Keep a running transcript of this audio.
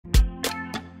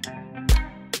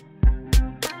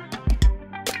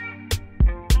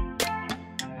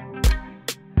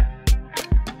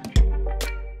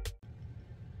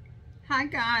Hi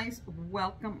guys,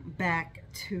 welcome back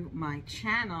to my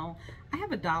channel. I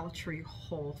have a Dollar Tree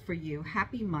haul for you.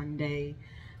 Happy Monday.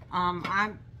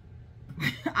 I'm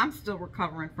still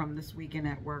recovering from this weekend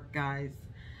at work, guys.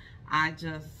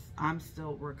 I'm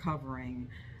still recovering.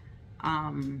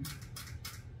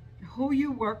 Who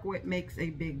you work with makes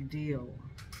a big deal.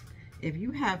 If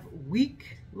you have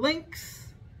weak links,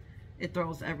 it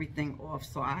throws everything off.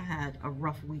 So I had a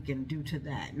rough weekend due to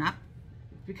that. Not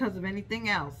because of anything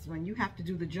else. When you have to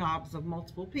do the jobs of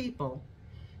multiple people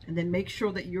and then make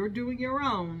sure that you're doing your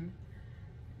own,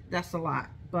 that's a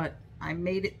lot. But I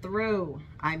made it through.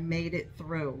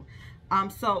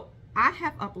 So I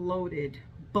have uploaded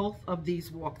both of these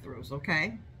walkthroughs,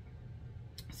 okay?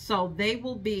 So they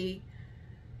will be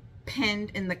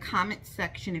pinned in the comment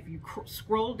section. If you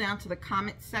scroll down to the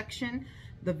comment section,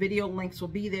 the video links will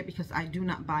be there because I do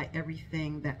not buy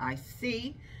everything that I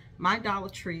see. My Dollar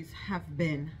Trees have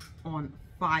been on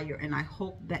fire, and I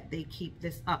hope that they keep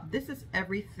this up. This is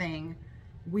everything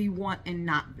we want in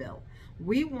Knoxville.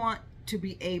 We want to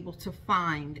be able to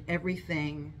find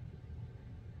everything.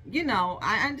 You know,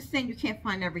 I understand you can't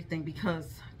find everything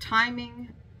because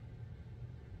timing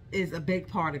is a big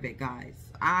part of it,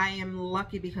 guys. I am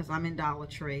lucky because I'm in Dollar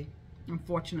Tree,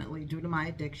 unfortunately, due to my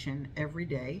addiction every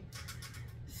day.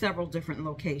 Several different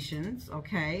locations,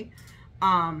 okay?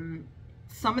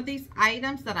 Some of these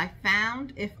items that I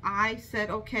found, if I said,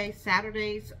 okay,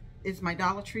 Saturdays is my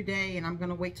Dollar Tree day and I'm going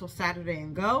to wait till Saturday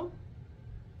and go,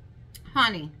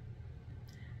 honey,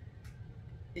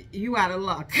 you out of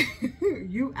luck.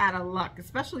 You out of luck,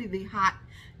 especially the hot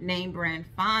name brand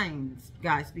finds,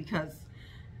 guys, because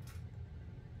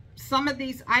some of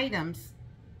these items,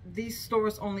 these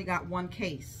stores only got one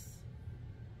case.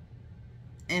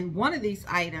 And one of these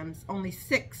items, only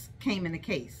 6 came in a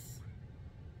case.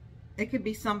 It could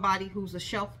be somebody who's a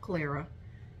shelf clearer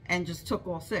and just took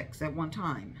all 6 at one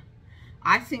time.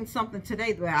 I seen something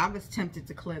today where I was tempted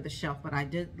to clear the shelf, but I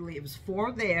did leave. It was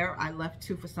 4 there. I left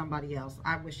 2 for somebody else.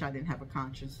 I wish I didn't have a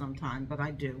conscience sometimes, but I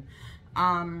do.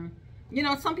 You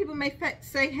know, some people may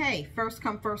say, hey, first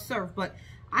come, first serve, but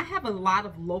I have a lot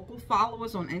of local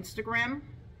followers on Instagram,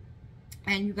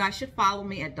 and you guys should follow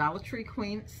me at Dollar Tree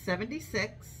Queen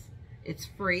 76. It's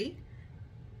free.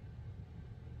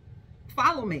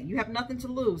 Follow me. You have nothing to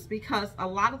lose, because a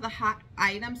lot of the hot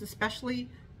items, especially,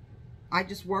 I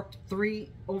just worked 3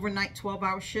 overnight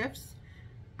 12-hour shifts.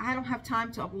 I don't have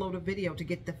time to upload a video to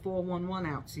get the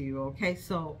 411 out to you, okay?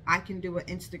 So I can do an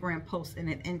Instagram post in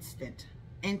an instant.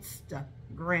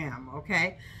 Instagram,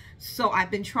 okay? So I've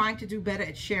been trying to do better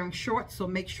at sharing shorts, so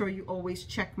make sure you always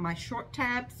check my short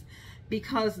tabs,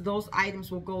 because those items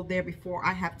will go there before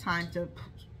I have time to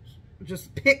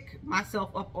just pick myself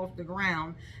up off the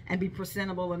ground and be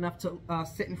presentable enough to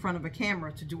sit in front of a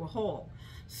camera to do a haul.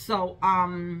 So,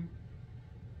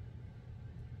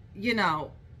 you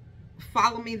know,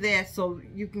 follow me there so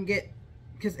you can get,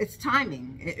 because it's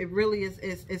timing. It really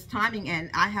is timing,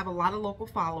 and I have a lot of local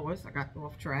followers. I got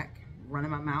off track, running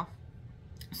my mouth.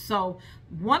 So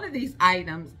one of these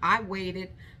items, I waited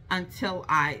until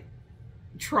I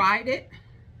tried it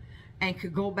and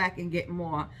could go back and get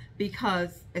more,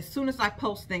 because as soon as I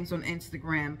post things on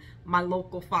Instagram, my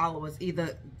local followers,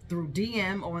 either through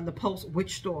DM or in the post,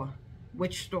 which store,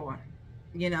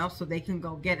 you know, so they can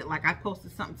go get it. Like I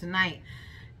posted something tonight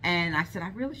and I said I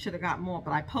really should have got more,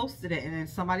 but I posted it, and then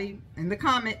somebody in the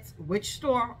comments, which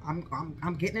store,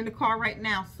 I'm getting in the car right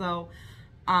now. So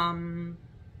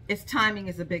it's timing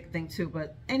is a big thing too.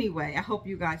 But anyway, I hope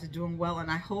you guys are doing well,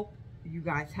 and I hope you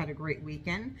guys had a great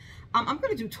weekend. I'm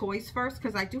going to do toys first,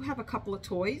 because I do have a couple of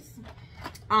toys.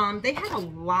 They have a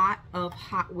lot of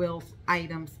Hot Wheels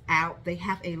items out. They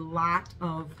have a lot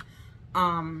of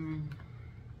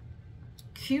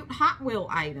cute Hot Wheel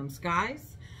items,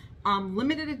 guys.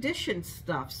 Limited edition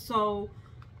stuff. So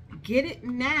get it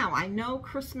now. I know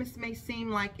Christmas may seem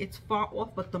like it's far off,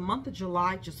 but the month of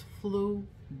July just flew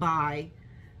by.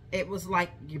 It was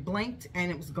like you blinked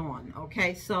and it was gone,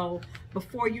 okay? So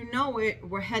before you know it,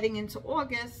 we're heading into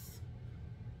August,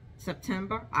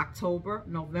 September, October,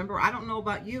 November. I don't know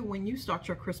about you when you start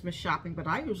your Christmas shopping, but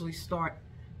I usually start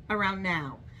around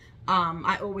now.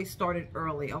 I always started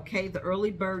early, okay? The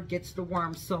early bird gets the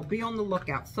worm, so be on the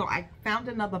lookout. So I found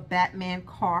another Batman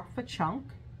car for Chunk.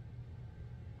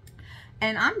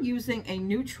 And I'm using a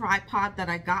new tripod that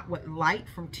I got with light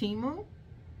from Temu.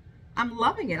 I'm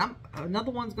loving it.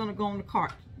 Another one's going to go in the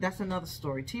cart. That's another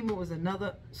story. Temu is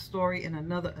another story and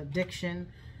another addiction.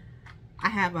 I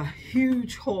have a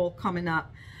huge haul coming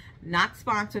up. Not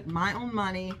sponsored, my own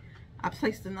money. I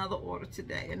placed another order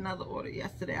today, another order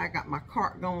yesterday. I got my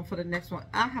cart going for the next one.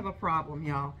 I have a problem,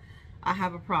 y'all. I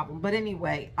have a problem. But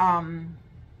anyway,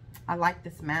 I like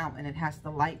this mount, and it has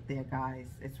the light there, guys.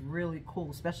 It's really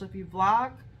cool, especially if you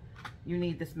vlog. You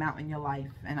need this mount in your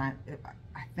life. And I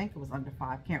think it was under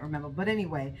 5, can't remember. But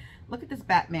anyway, look at this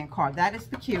Batman card. That is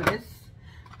the cutest.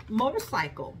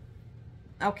 Motorcycle.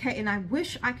 Okay, and I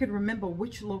wish I could remember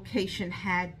which location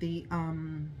had the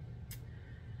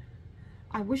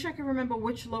I wish I could remember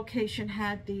which location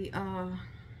had the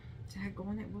tag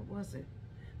on it. What was it?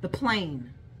 The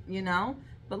plane, you know?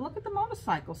 But look at the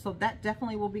motorcycle. So that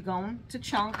definitely will be going to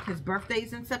Chunk. His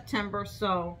birthday's in September,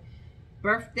 so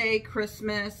birthday,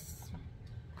 Christmas.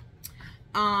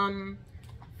 Found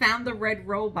the red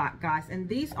robot, guys, and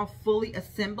these are fully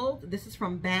assembled. This is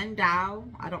from Bandau.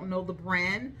 I don't know the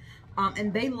brand.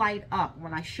 And they light up.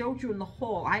 When I showed you in the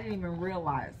haul, I didn't even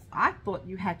realize. I thought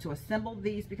you had to assemble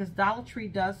these because Dollar Tree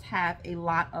does have a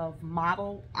lot of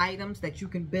model items that you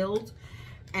can build.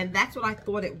 And that's what I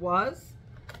thought it was.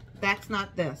 That's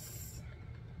not this.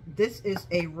 This is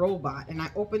a robot. And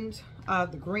I opened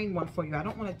the green one for you. I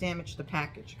don't want to damage the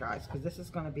package, guys, because this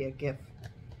is going to be a gift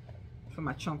for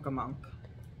my Chunkamunk.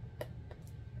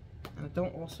 And I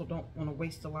don't want to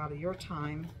waste a lot of your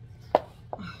time.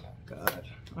 Oh, God.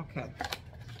 Okay.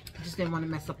 I just didn't want to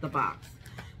mess up the box.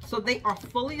 So they are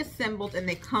fully assembled, and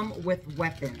they come with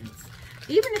weapons.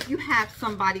 Even if you have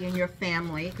somebody in your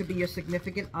family, it could be your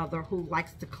significant other, who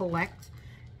likes to collect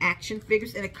action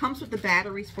figures, and it comes with the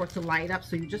batteries for it to light up,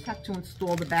 so you just have to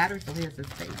install the battery. So here's his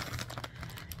face.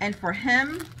 And for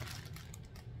him,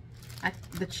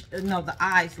 the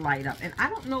eyes light up. And I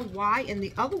don't know why in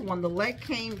the other one, the leg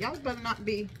came, y'all better not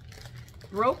be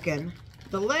broken.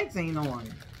 The legs ain't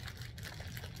on.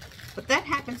 But that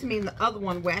happened to me in the other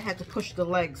one where I had to push the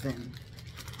legs in.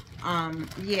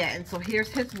 Yeah, and so here's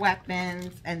his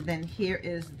weapons, and then here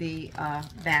is the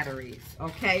batteries.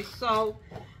 Okay, so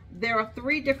there are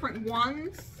 3 different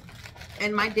ones,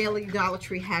 and my Daily Dollar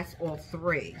Tree has all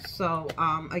 3. So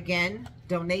again,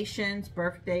 donations,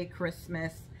 birthday,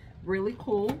 Christmas, really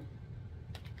cool.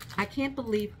 I can't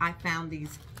believe I found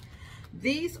these.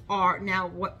 These are, now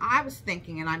what I was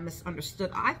thinking, and I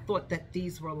misunderstood, I thought that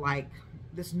these were like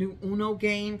this new Uno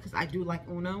game, because I do like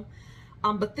Uno.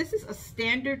 But this is a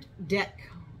standard deck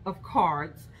of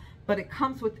cards, but it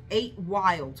comes with 8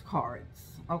 wild cards,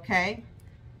 okay?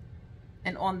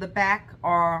 And on the back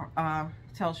are,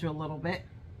 tells you a little bit.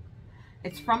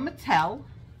 It's from Mattel.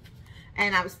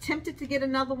 And I was tempted to get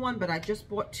another one, but I just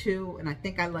bought 2, and I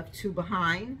think I left 2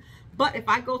 behind. But if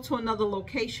I go to another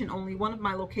location, only one of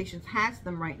my locations has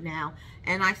them right now,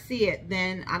 and I see it,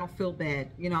 then I don't feel bad.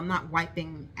 You know, I'm not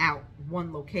wiping out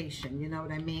one location, you know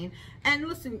what I mean? And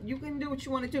listen, you can do what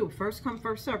you want to do. First come,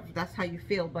 first serve, if that's how you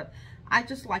feel. But I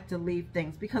just like to leave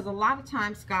things, because a lot of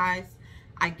times, guys,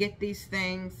 I get these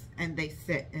things and they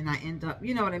sit, and I end up,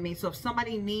 you know what I mean? So if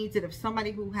somebody needs it, if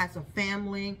somebody who has a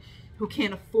family who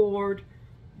can't afford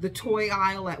the toy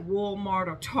aisle at Walmart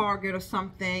or Target or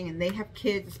something, and they have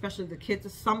kids, especially the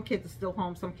kids, some kids are still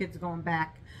home, some kids are going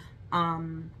back,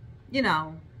 you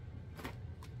know,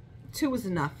 2 is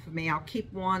enough for me. I'll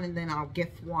keep 1, and then I'll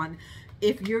gift 1.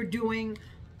 If you're doing,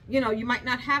 you know, you might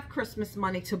not have Christmas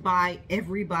money to buy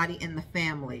everybody in the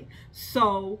family,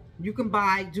 so you can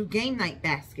do game night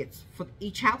baskets for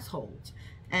each household.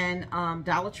 And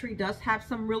Dollar Tree does have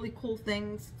some really cool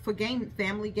things for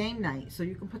family game night. So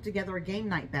you can put together a game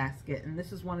night basket. And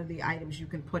this is one of the items you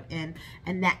can put in.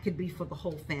 And that could be for the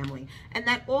whole family. And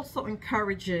that also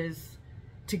encourages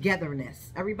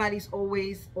togetherness. Everybody's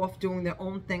always off doing their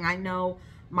own thing. I know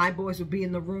my boys would be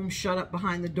in the room shut up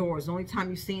behind the doors. The only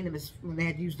time you've seen them is when they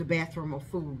had to use the bathroom or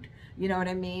food. You know what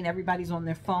I mean? Everybody's on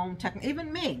their phone.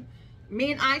 Even me.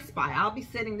 Me and I Spy. I'll be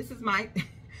sitting. This is my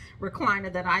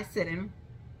recliner that I sit in.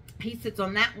 He sits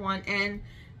on that one, and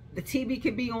the TV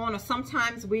could be on, or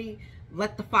sometimes we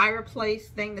let the fireplace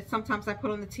thing that sometimes I put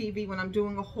on the TV when I'm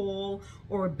doing a haul,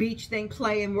 or a beach thing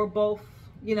play, and we're both,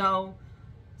 you know.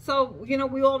 So, you know,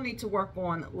 we all need to work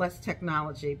on less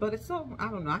technology. But it's so, I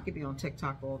don't know, I could be on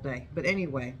TikTok all day. But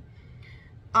anyway,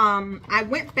 I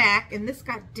went back, and this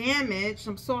got damaged.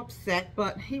 I'm so upset,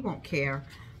 but he won't care.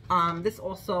 This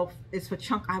also is for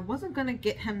Chunk. I wasn't going to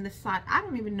get him this side. I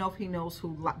don't even know if he knows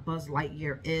who Buzz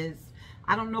Lightyear is.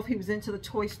 I don't know if he was into the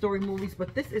Toy Story movies,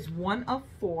 but this is 1 of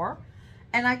 4.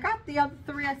 And I got the other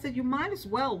 3. I said, you might as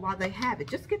well while they have it.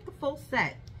 Just get the full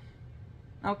set.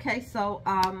 Okay, so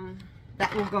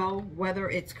that will go whether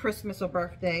it's Christmas or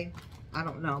birthday. I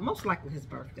don't know. Most likely his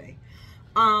birthday.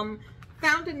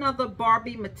 Found another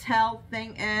Barbie Mattel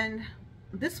thing, and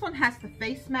this one has the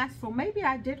face mask, so maybe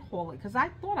I did haul it, because I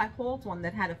thought I hauled one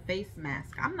that had a face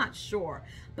mask. I'm not sure.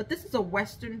 But this is a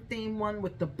Western theme one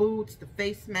with the boots, the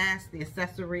face mask, the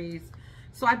accessories.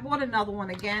 So I bought another one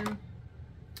again,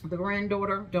 the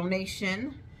granddaughter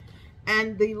donation.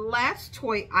 And the last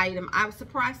toy item, I was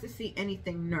surprised to see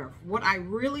anything Nerf. What I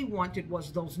really wanted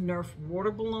was those Nerf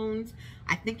water balloons.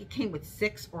 I think it came with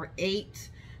 6 or 8.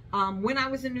 When I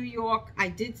was in New York, I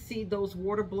did see those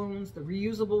water balloons, the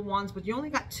reusable ones, but you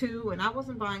only got 2, and I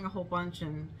wasn't buying a whole bunch,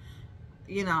 and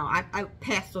you know, I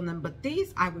passed on them. But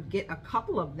these, I would get a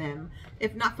couple of them,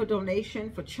 if not for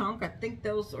donation, for chunk. I think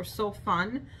those are so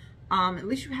fun. At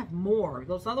least you have more.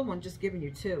 Those other ones just giving you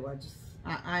 2.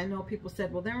 I know people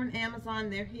said, well, they're on Amazon,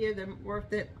 they're here, they're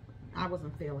worth it. I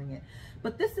wasn't feeling it.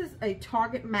 But this is a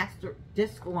Target Master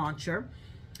disc launcher,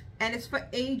 and it's for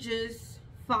ages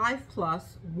 5+.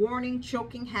 Warning,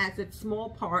 choking hazard,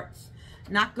 small parts,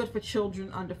 not good for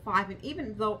children under 5. And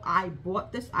even though I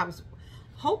bought this, I was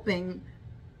hoping,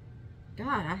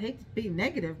 God, I hate to be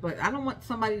negative, but I don't want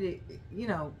somebody to, you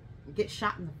know, get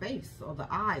shot in the face or the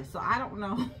eye. So I don't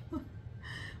know.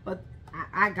 But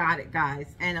I got it,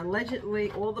 guys, and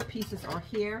allegedly all the pieces are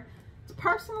here.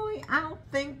 Personally, I don't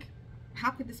think,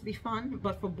 how could this be fun?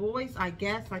 But for boys, I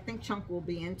guess, I think Chunk will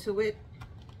be into it,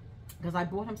 because I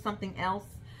bought him something else,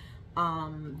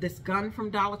 this gun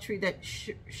from Dollar Tree that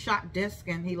shot disc,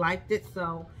 and he liked it.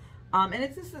 So and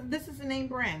it's just, this is a name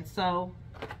brand, so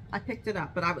I picked it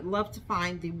up. But I would love to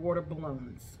find the water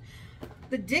balloons.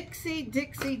 The Dixie,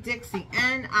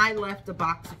 and I left a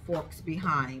box of forks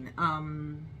behind.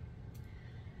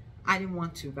 I didn't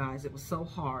want to, guys. It was so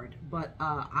hard. But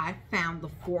I found the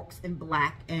forks in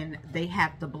black, and they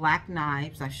have the black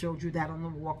knives. I showed you that on the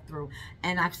walkthrough.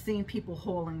 And I've seen people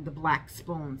hauling the black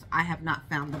spoons. I have not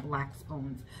found the black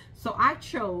spoons. So I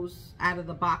chose, out of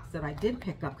the box that I did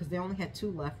pick up, because they only had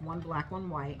 2 left, one black, one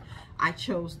white, I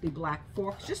chose the black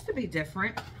forks just to be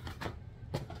different.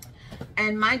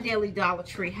 And my Daily Dollar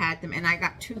Tree had them, and I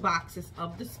got 2 boxes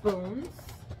of the spoons.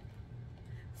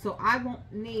 So I won't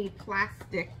need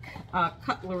plastic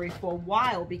cutlery for a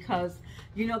while, because,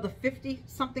 you know, the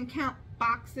 50-something count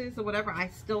boxes or whatever, I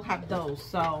still have those.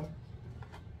 So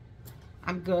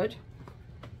I'm good.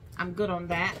 I'm good on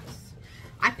that.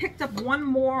 I picked up one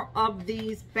more of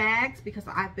these bags because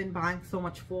I've been buying so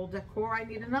much fall decor. I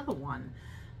need another one.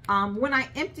 When I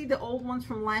empty the old ones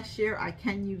from last year, I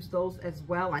can use those as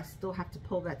well. I still have to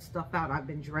pull that stuff out. I've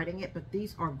been dreading it, but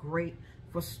these are great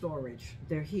for storage.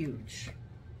 They're huge.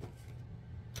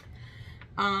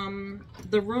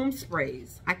 The room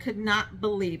sprays, I could not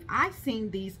believe. I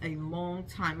seen these a long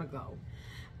time ago.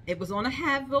 It was on a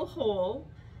Havville haul,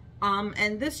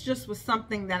 and this just was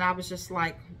something that I was just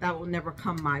like, that will never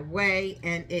come my way,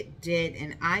 and it did.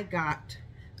 And I got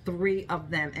 3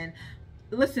 of them. And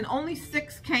listen, only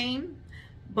 6 came,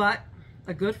 but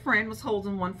a good friend was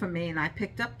holding one for me, and I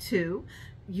picked up 2.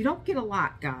 You don't get a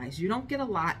lot, guys. You don't get a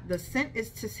lot. The scent is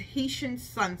Tahitian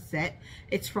Sunset.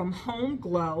 It's from Home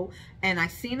Glow, and I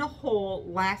seen a haul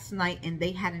last night, and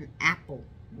they had an apple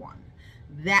one.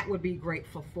 That would be great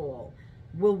for fall.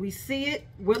 Will we see it?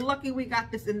 We're lucky we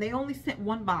got this, and they only sent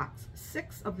 1 box.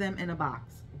 6 of them in a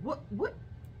box. What?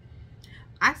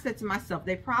 I said to myself,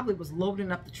 they probably was loading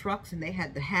up the trucks, and they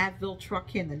had the Havville truck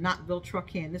here and the Knoxville truck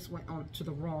here, and this went on to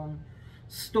the wrong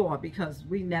store, because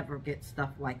we never get stuff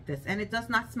like this, and it does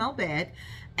not smell bad.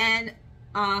 And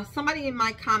somebody in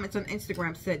my comments on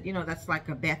Instagram said, you know, that's like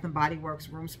a Bath and Body Works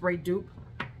room spray dupe.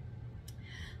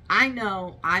 I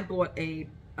know I bought a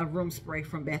room spray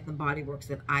from Bath and Body Works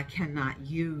that I cannot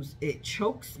use. It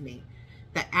chokes me.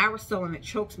 The aerosol in it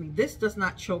chokes me. This does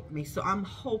not choke me. So I'm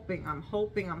hoping I'm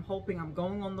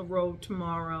going on the road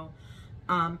tomorrow.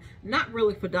 Not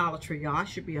really for Dollar Tree, y'all. I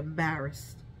should be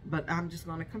embarrassed, but I'm just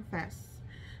going to confess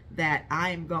that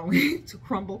I am going to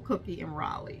Crumble Cookie in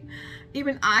Raleigh.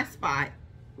 Even I Spy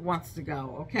wants to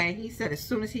go, okay? He said as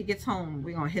soon as he gets home,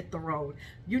 we're going to hit the road.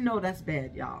 You know that's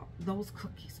bad, y'all. Those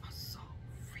cookies are so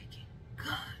freaking good.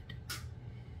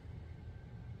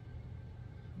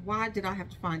 Why did I have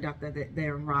to find out that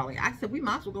they're in Raleigh? I said we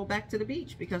might as well go back to the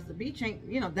beach, because the beach ain't,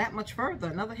 you know, that much further.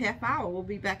 Another half hour, we'll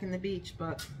be back in the beach,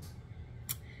 but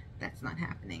that's not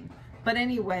happening. But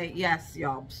anyway, yes,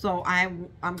 y'all. So I'm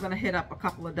going to hit up a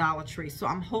couple of Dollar Trees. So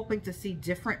I'm hoping to see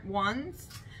different ones.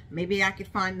 Maybe I could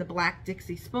find the black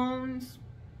Dixie spoons.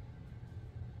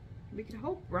 We could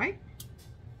hope, right?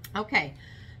 Okay.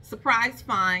 Surprise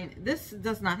find. This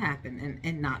does not happen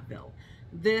in Knoxville.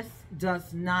 This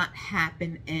does not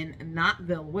happen in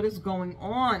Knoxville. What is going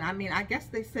on? I mean, I guess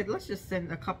they said, let's just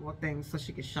send a couple of things so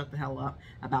she can shut the hell up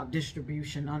about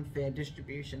distribution, unfair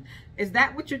distribution. Is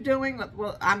that what you're doing?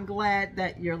 Well, I'm glad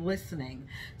that you're listening.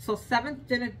 So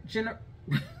 7th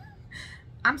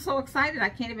I'm so excited I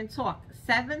can't even talk.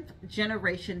 7th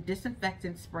generation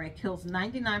disinfectant spray kills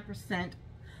 99%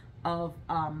 of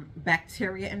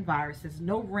bacteria and viruses.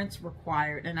 No rinse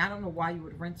required, and I don't know why you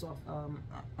would rinse off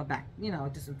a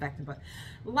disinfectant. But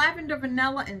lavender,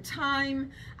 vanilla, and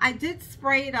thyme. I did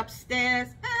spray it upstairs.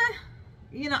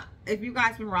 If you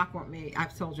guys been rocking with me,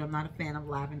 I've told you I'm not a fan of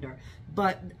lavender,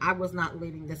 but I was not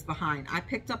leaving this behind. I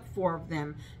picked up 4 of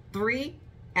them, 3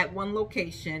 at one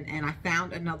location, and I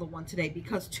found another one today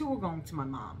because 2 are going to my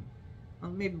mom.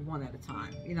 Well, maybe 1 at a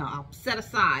time. I'll set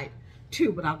aside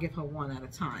 2, but I'll give her 1 at a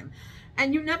time.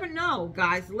 And you never know,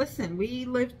 guys. Listen, we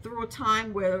lived through a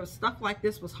time where stuff like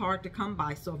this was hard to come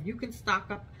by. So if you can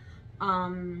stock up,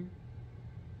 I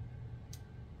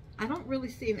don't really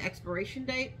see an expiration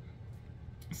date.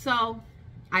 So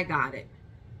I got it.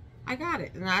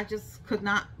 And I just could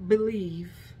not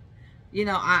believe,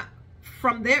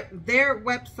 from their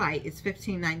website is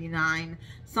 $15.99.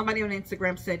 Somebody on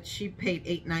Instagram said she paid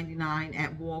 $8.99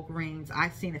 at Walgreens.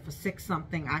 I've seen it for $6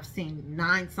 something. I've seen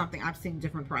 $9 something. I've seen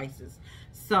different prices.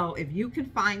 So if you can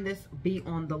find this, be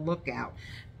on the lookout.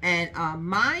 And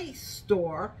my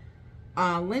store,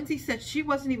 Lindsay said she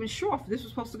wasn't even sure if this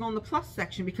was supposed to go in the plus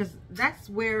section because that's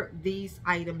where these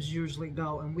items usually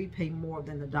go, and we pay more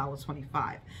than the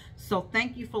 $1.25. So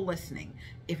thank you for listening.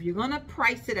 If you're gonna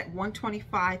price it at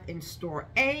 $1.25 in store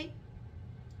A,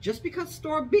 just because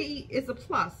store B is a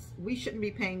plus, we shouldn't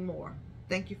be paying more.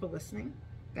 Thank you for listening.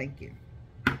 Thank you.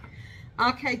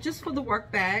 Okay, just for the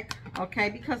work bag, okay,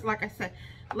 because like I said,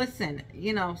 listen,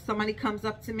 somebody comes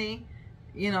up to me,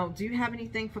 do you have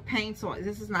anything for pain? So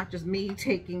this is not just me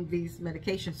taking these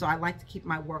medications. So I like to keep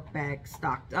my work bag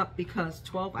stocked up because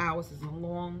 12 hours is a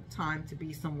long time to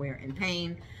be somewhere in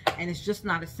pain. And it's just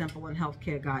not as simple in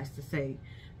healthcare, guys, to say,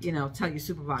 tell your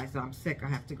supervisor I'm sick, I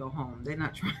have to go home. They're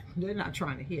not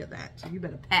trying to hear that. So you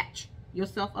better patch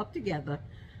yourself up together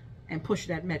and push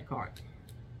that med card.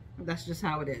 That's just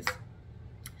how it is.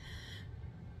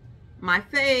 My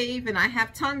fave, and I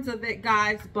have tons of it,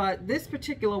 guys, but this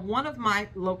particular one of my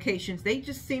locations, they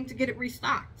just seem to get it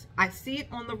restocked. I see it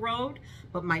on the road,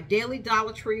 but my daily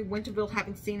Dollar Tree, Winterville,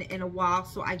 haven't seen it in a while,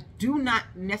 so I do not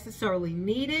necessarily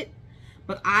need it,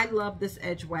 but I love this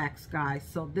edge wax, guys.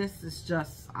 So this is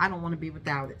just, I don't want to be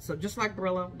without it. So just like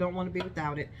Brillo, don't want to be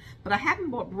without it. But I haven't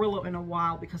bought Brillo in a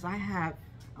while because I have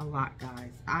a lot,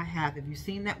 guys. I have. If you've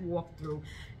seen that walkthrough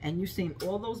and you've seen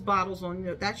all those bottles on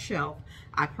that shelf,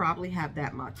 I probably have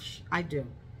that much. I do.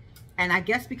 And I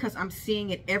guess because I'm seeing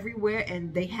it everywhere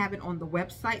and they have it on the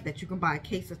website that you can buy a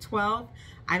case of 12,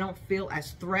 I don't feel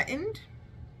as threatened.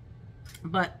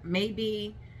 But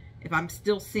maybe if I'm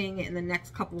still seeing it in the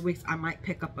next couple of weeks, I might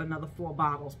pick up another 4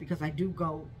 bottles because I do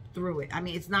go through it. I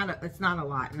mean, it's not a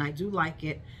lot, and I do like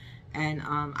it, and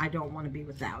I don't want to be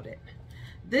without it.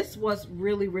 This was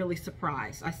really, really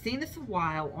surprised. I seen this a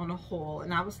while on a haul,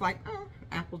 and I was like, oh,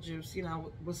 apple juice,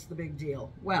 what's the big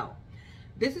deal? Well,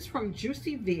 this is from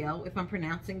Juicy Veal, if I'm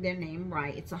pronouncing their name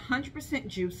right. It's 100%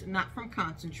 juice, not from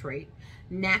concentrate.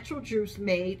 Natural juice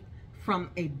made from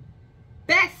a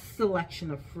best selection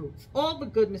of fruits. All the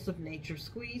goodness of nature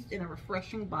squeezed in a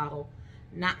refreshing bottle,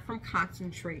 not from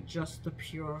concentrate, just the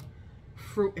pure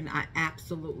fruit. And I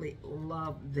absolutely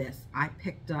love this. I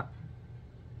picked up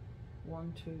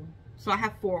 1, 2, so I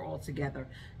have 4 altogether,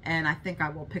 and I think I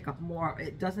will pick up more.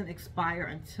 It doesn't expire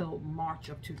until March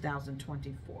of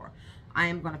 2024. I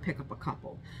am going to pick up a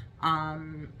couple. I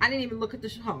didn't even look at the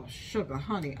sugar,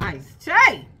 honey, iced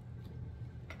tea.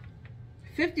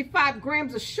 55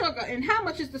 grams of sugar, and how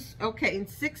much is this? Okay, in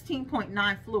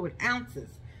 16.9 fluid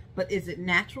ounces. But is it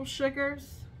natural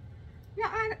sugars?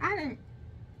 Yeah, I didn't.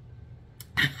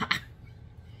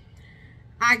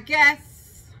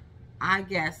 I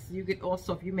guess you could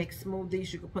also, if you make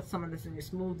smoothies, you could put some of this in your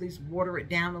smoothies, water it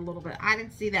down a little bit. I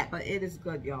didn't see that, but it is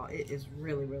good, y'all. It is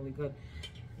really, really good.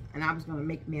 And I was going to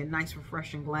make me a nice,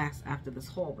 refreshing glass after this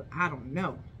haul, but I don't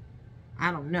know.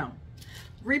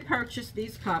 Repurchase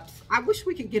these cups. I wish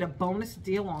we could get a bonus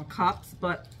deal on cups,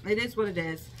 but it is what it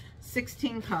is.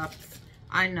 16 cups.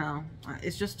 I know.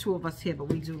 It's just 2 of us here, but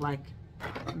we do like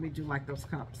those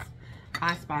cups.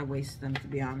 I spy waste them, to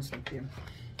be honest with you.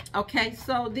 Okay,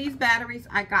 so these batteries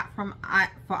I got for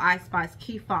I Spy's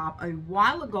key fob. A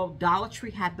while ago, Dollar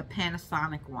Tree had the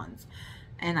Panasonic ones,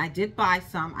 and I did buy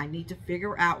some. I need to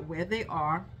figure out where they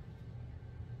are,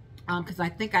 because I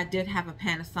think I did have a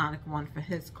Panasonic one for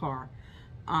his car.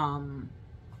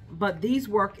 But these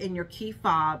work in your key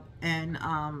fob, and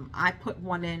I put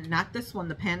one in, not this one,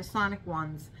 the Panasonic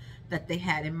ones that they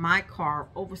had in my car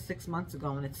over 6 months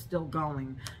ago, and it's still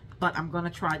going. But I'm going to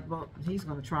try, well, he's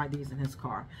going to try these in his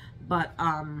car. But,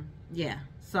 yeah,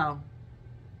 so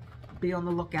be on the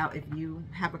lookout if you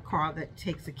have a car that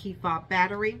takes a key fob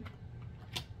battery.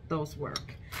 Those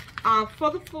work. For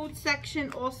the food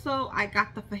section, also, I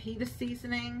got the fajita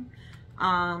seasoning.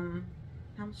 How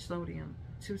much sodium?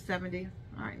 270.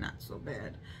 All right, not so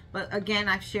bad. But again,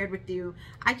 I've shared with you,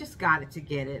 I just got it to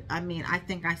get it. I mean, I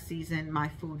think I season my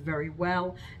food very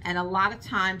well. And a lot of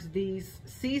times these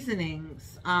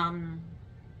seasonings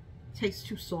taste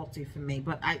too salty for me.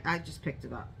 But I just picked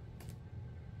it up.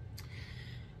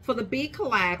 For the bee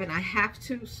collab, and I have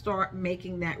to start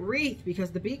making that wreath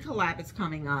because the bee collab is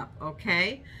coming up,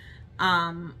 okay?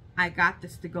 I got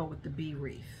this to go with the bee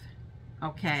wreath,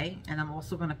 okay? And I'm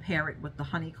also going to pair it with the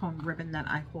honeycomb ribbon that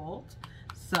I hauled.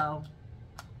 So,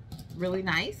 really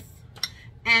nice.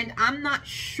 And I'm not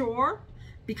sure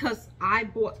because I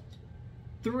bought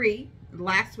 3.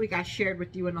 Last week I shared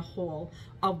with you in the haul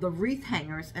of the wreath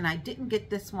hangers, and I didn't get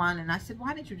this one, and I said,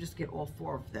 why didn't you just get all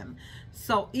 4 of them?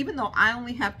 So even though I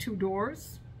only have 2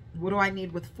 doors, what do I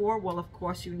need with 4? Well, of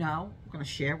course, you know, I'm going to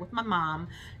share with my mom,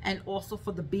 and also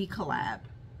for the bee collab.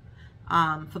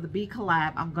 For the bee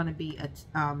collab, I'm going to be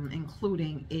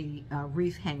including a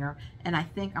wreath hanger, and I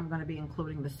think I'm going to be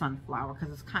including the sunflower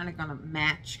because it's kind of going to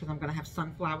match because I'm going to have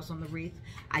sunflowers on the wreath.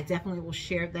 I definitely will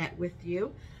share that with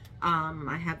you.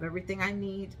 I have everything I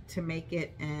need to make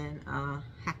it and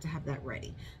have to have that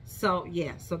ready. So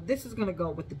yeah, so this is going to go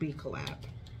with the bee collab.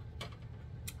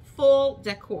 Full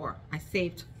decor. I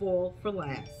saved fall for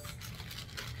last.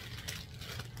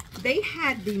 They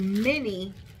had the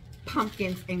mini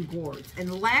pumpkins and gourds,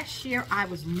 and last year I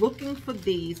was looking for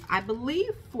these, I believe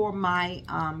for my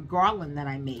garland that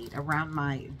I made around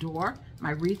my door,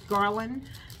 my wreath garland.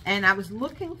 And I was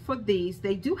looking for these.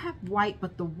 They do have white,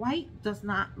 but the white does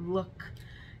not look,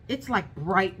 it's like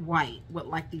bright white with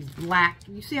like these black,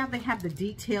 you see how they have the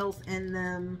details in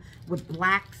them with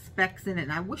black specks in it.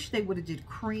 And I wish they would have did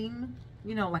cream,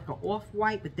 you know, like an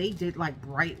off-white, but they did like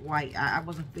bright white. I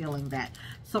wasn't feeling that.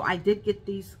 So I did get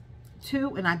these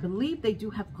 2, and I believe they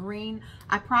do have green.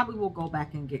 I probably will go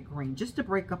back and get green just to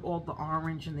break up all the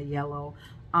orange and the yellow.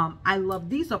 I love,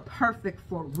 these are perfect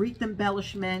for wreath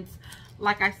embellishments.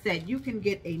 Like I said, you can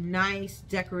get a nice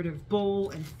decorative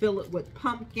bowl and fill it with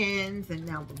pumpkins and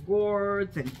now the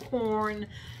gourds and corn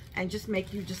and just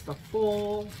make you just a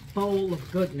full bowl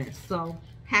of goodness. So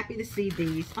happy to see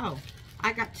these. Oh,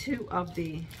 I got 2 of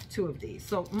these.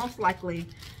 So most likely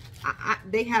I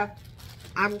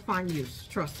will find use,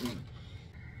 trust me.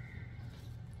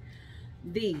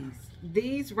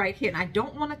 These right here, and I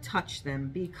don't want to touch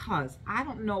them because I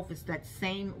don't know if it's that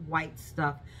same white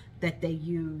stuff that they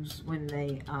use when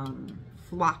they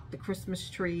flock the Christmas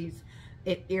trees.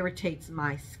 It irritates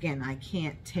my skin. I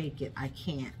can't take it. I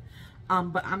can't.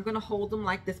 But I'm going to hold them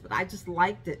like this, but I just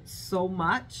liked it so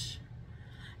much.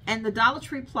 And the Dollar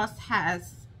Tree Plus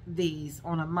has these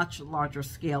on a much larger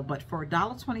scale, but for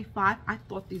 $1.25, I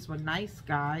thought these were nice,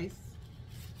 guys.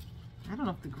 I don't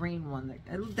know if the green one,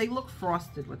 they look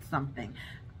frosted with something.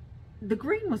 The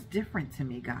green was different to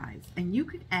me, guys. And you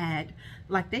could add,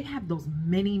 like they have those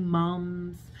mini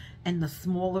mums and the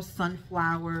smaller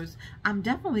sunflowers. I'm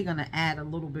definitely going to add a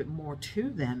little bit more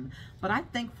to them. But I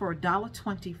think for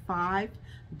 $1.25,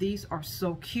 these are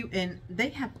so cute. And they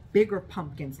have bigger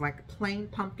pumpkins, like plain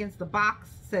pumpkins. The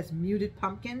box says muted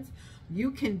pumpkins.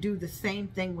 You can do the same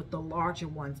thing with the larger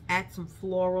ones. Add some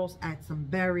florals, add some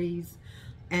berries,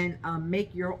 and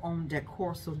make your own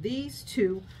decor. So these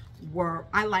 2 were,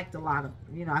 I liked a lot of,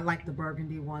 you know, I like the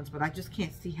burgundy ones, but I just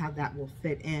can't see how that will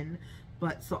fit in.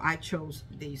 But so I chose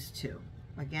these 2.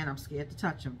 Again, I'm scared to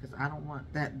touch them because I don't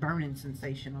want that burning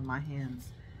sensation on my hands.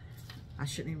 I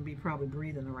shouldn't even be probably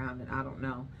breathing around it. I don't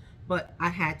know. But I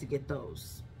had to get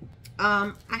those.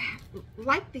 I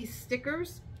like these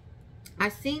stickers. I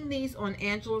seen these on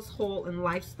Angela's haul and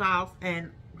Lifestyles,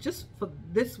 and just for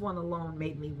this one alone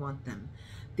made me want them.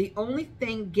 The only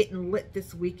thing getting lit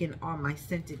this weekend are my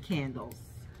scented candles.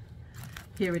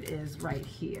 Here it is right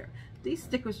here. These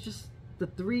stickers, just the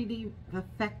 3D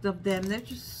effect of them, they're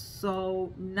just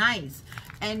so nice.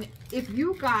 And if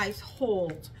you guys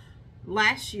hold,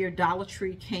 last year Dollar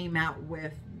Tree came out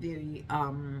with the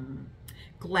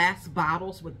glass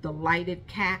bottles with the lighted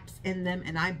caps in them,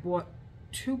 and I bought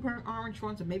 2 burnt orange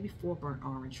ones or maybe 4 burnt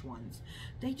orange ones.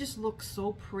 They just look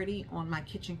so pretty on my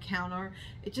kitchen counter.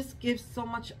 It just gives so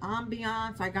much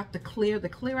ambiance. I got the clear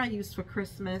I used for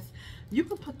Christmas. You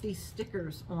can put these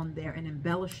stickers on there and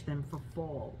embellish them for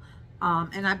fall.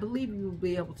 And I believe you'll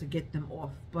be able to get them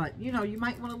off, but you know, you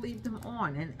might want to leave them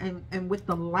on. And with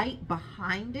the light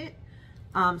behind it,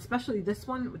 especially this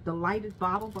one with the lighted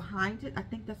bottle behind it, I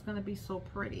think that's going to be so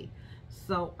pretty.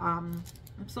 So I'm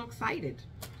so excited.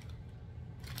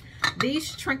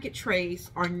 These trinket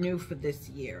trays are new for this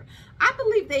year. I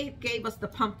believe they gave us the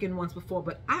pumpkin ones before,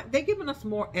 but they're giving us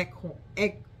more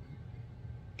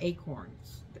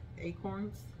acorns.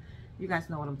 Acorns? You guys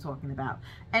know what I'm talking about.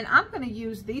 And I'm going to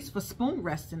use these for spoon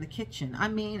rests in the kitchen. I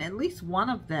mean, at least one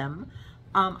of them.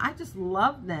 I just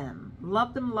love them.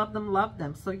 Love them, love them, love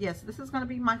them. So yes, this is going to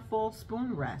be my fall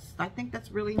spoon rest. I think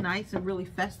that's really nice and really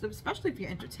festive, especially if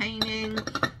you're entertaining,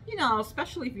 you know,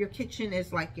 especially if your kitchen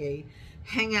is like a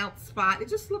hangout spot. It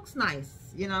just looks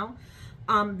nice, you know.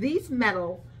 These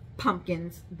metal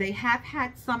pumpkins, they have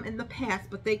had some in the past,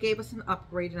 but they gave us an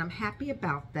upgrade, and I'm happy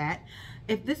about that.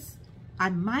 If this, I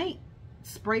might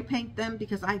spray paint them,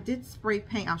 because I did spray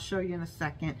paint. I'll show you in a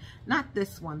second. Not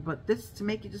this one, but this, to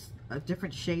make it just a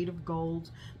different shade of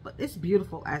gold. But it's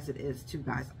beautiful as it is too,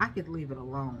 guys. I could leave it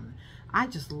alone. I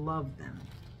just love them.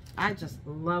 I just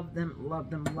love them, love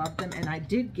them, love them. And I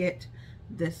did get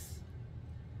this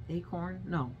acorn,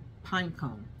 no, pine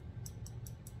cone.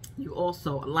 You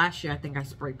also, last year I think I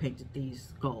spray painted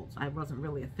these golds. I wasn't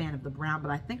really a fan of the brown,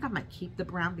 but I think I might keep the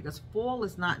brown, because fall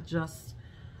is not just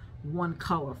one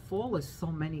color. Fall is so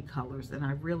many colors, and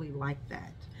I really like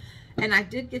that. And I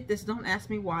did get this, don't ask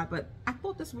me why, but I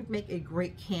thought this would make a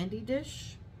great candy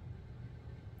dish.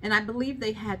 And I believe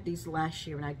they had these last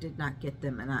year, and I did not get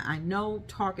them. And I know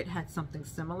Target had something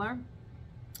similar.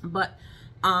 But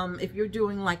if you're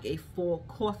doing like a fall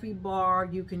coffee bar,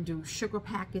 you can do sugar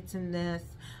packets in this.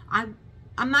 I'm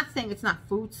not saying it's not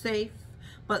food safe,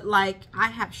 but like I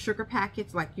have sugar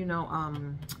packets, like, you know,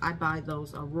 I buy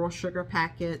those raw sugar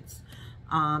packets.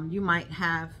 You might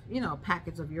have, you know,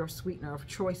 packets of your sweetener of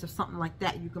choice or something like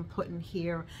that you can put in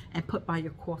here and put by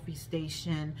your coffee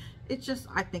station. It's just,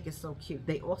 I think it's so cute.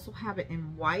 They also have it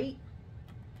in white.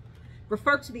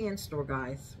 Refer to the in-store,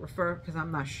 guys. Refer, because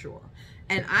I'm not sure.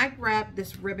 And I grabbed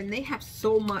this ribbon. They have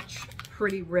so much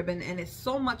pretty ribbon, and it's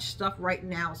so much stuff right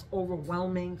now. It's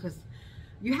overwhelming, because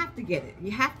you have to get it.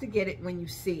 You have to get it when you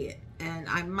see it. And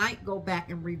I might go back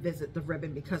and revisit the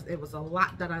ribbon, because it was a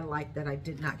lot that I liked that I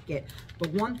did not get.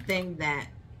 But one thing that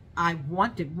I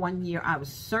wanted one year, I was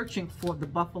searching for the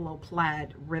buffalo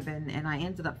plaid ribbon, and I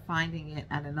ended up finding it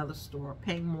at another store,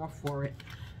 paying more for it.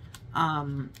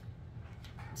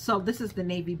 So this is the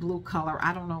navy blue color.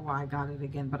 I don't know why I got it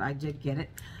again, but I did get it.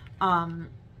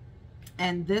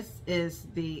 And this is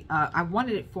the, I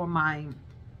wanted it for my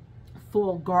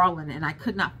full garland, and I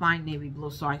could not find navy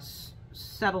blue, so I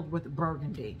settled with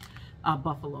burgundy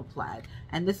buffalo plaid.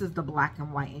 And this is the black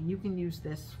and white, and you can use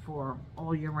this for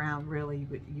all year round, really. You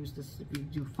could use this if you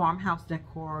do farmhouse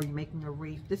decor, you're making a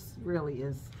wreath. This really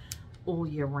is all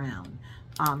year round.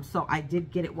 So I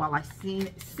did get it while I seen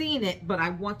it, but I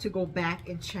want to go back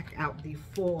and check out the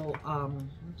fall. I'm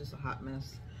just a hot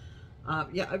mess.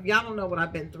 Yeah, if y'all don't know what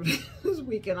I've been through this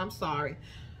weekend, I'm sorry.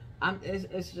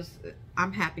 It's just,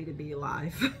 I'm happy to be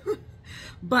alive.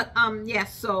 But yeah,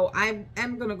 so I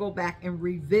am gonna go back and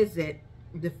revisit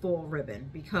the fall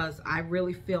ribbon, because I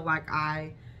really feel like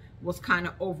I was kind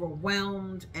of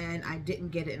overwhelmed and I didn't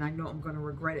get it, and I know I'm gonna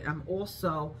regret it. I'm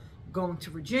also going to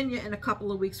Virginia in a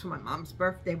couple of weeks for my mom's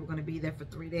birthday. We're going to be there for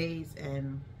 3 days,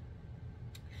 and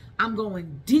I'm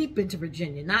going deep into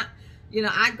Virginia. Not, you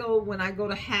know, when I go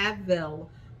to Haveville,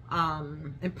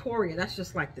 Emporia, that's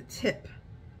just like the tip.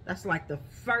 That's like the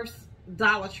first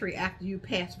Dollar Tree after you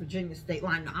pass Virginia state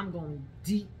line. Now, I'm going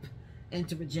deep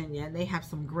into Virginia, and they have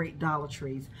some great Dollar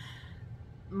Trees.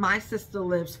 My sister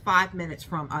lives 5 minutes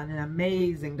from an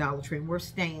amazing Dollar Tree, and we're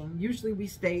staying. Usually we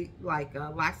stay, like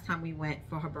last time we went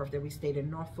for her birthday, we stayed in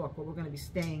Norfolk, but we're going to be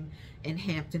staying in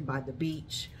Hampton by the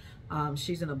beach.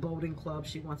 She's in a boating club.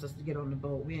 She wants us to get on the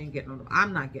boat. We ain't getting on the boat.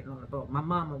 I'm not getting on the boat. My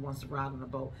mama wants to ride on the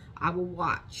boat. I will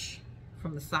watch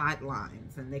from the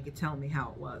sidelines, and they could tell me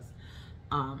how it was.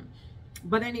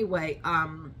 But anyway,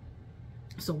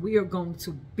 so we are going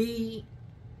to be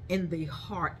in the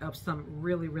heart of some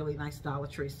really, really nice Dollar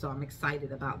Tree, so I'm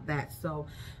excited about that. So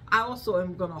I also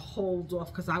am going to hold off,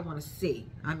 because I want to see.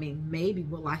 I mean, maybe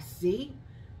will I see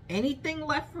anything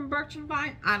left from Birch and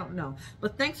Vine? I don't know.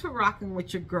 But thanks for rocking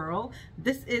with your girl.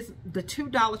 This is the 2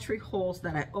 Dollar Tree hauls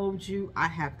that I owed you. I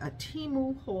have a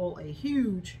Temu haul, a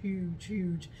huge, huge,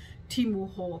 huge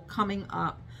Temu haul coming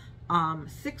up.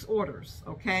 6 orders,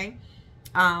 okay?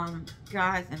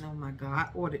 Guys, and oh my God, I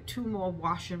ordered 2 more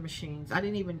washing machines. I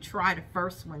didn't even try the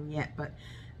first one yet, but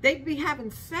they'd be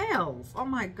having sales. Oh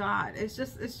my God, it's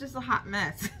just a hot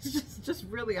mess. It's just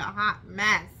really a hot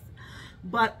mess.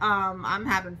 But I'm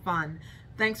having fun.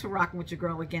 Thanks for rocking with your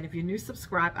girl again. If you're new,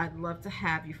 subscribe. I'd love to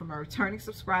have you. For my returning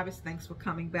subscribers, thanks for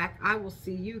coming back. I will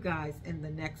see you guys in the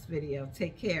next video.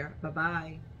 Take care.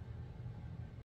 Bye-bye.